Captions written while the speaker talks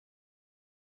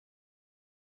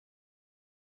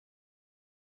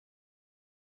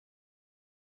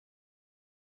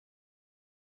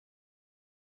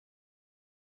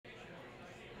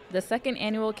The second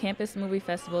annual Campus Movie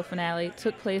Festival finale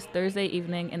took place Thursday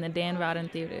evening in the Dan Rodden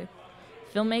Theater.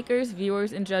 Filmmakers,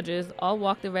 viewers, and judges all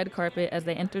walked the red carpet as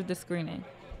they entered the screening.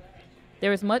 There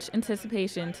was much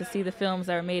anticipation to see the films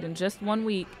that were made in just 1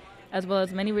 week, as well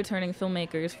as many returning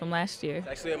filmmakers from last year. It's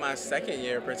actually my second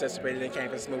year participating in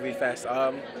Campus Movie Fest.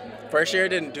 First year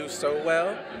didn't do so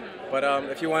well, but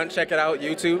if you want to check it out,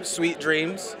 YouTube, Sweet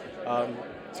Dreams.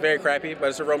 It's very crappy, but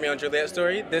it's a Romeo and Juliet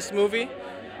story. This movie,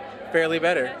 fairly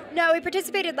better. No, we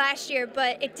participated last year,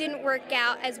 but it didn't work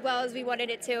out as well as we wanted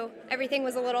it to. Everything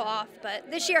was a little off, but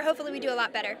this year, hopefully we do a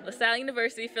lot better. LaSalle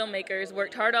University filmmakers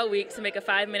worked hard all week to make a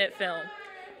 5-minute film.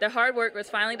 Their hard work was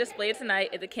finally displayed tonight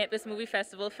at the Campus Movie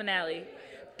Festival finale.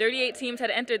 38 teams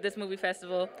had entered this movie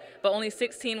festival, but only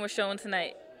 16 were shown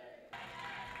tonight.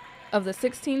 Of the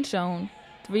 16 shown,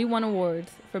 3 won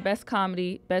awards for Best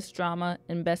Comedy, Best Drama,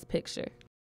 and Best Picture.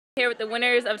 Here with the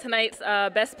winners of tonight's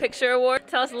Best Picture Award.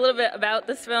 Tell us a little bit about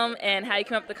this film and how you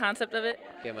came up with the concept of it.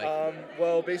 Yeah, Mike.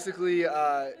 Well, basically,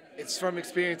 it's from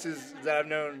experiences that I've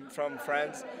known from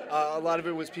friends. A lot of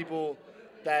it was people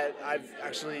that I've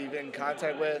actually been in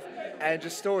contact with, and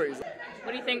just stories.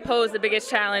 What do you think posed the biggest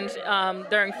challenge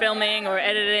during filming or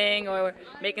editing or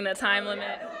making the time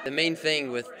limit? The main thing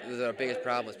with our biggest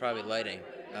problem was probably lighting.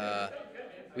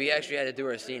 We actually had to do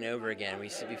our scene over again. We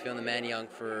filmed the Man Young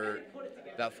for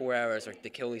about 4 hours, like the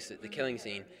killing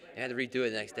scene, and had to redo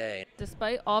it the next day.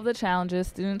 Despite all the challenges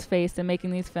students faced in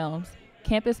making these films,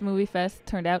 Campus Movie Fest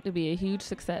turned out to be a huge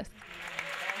success.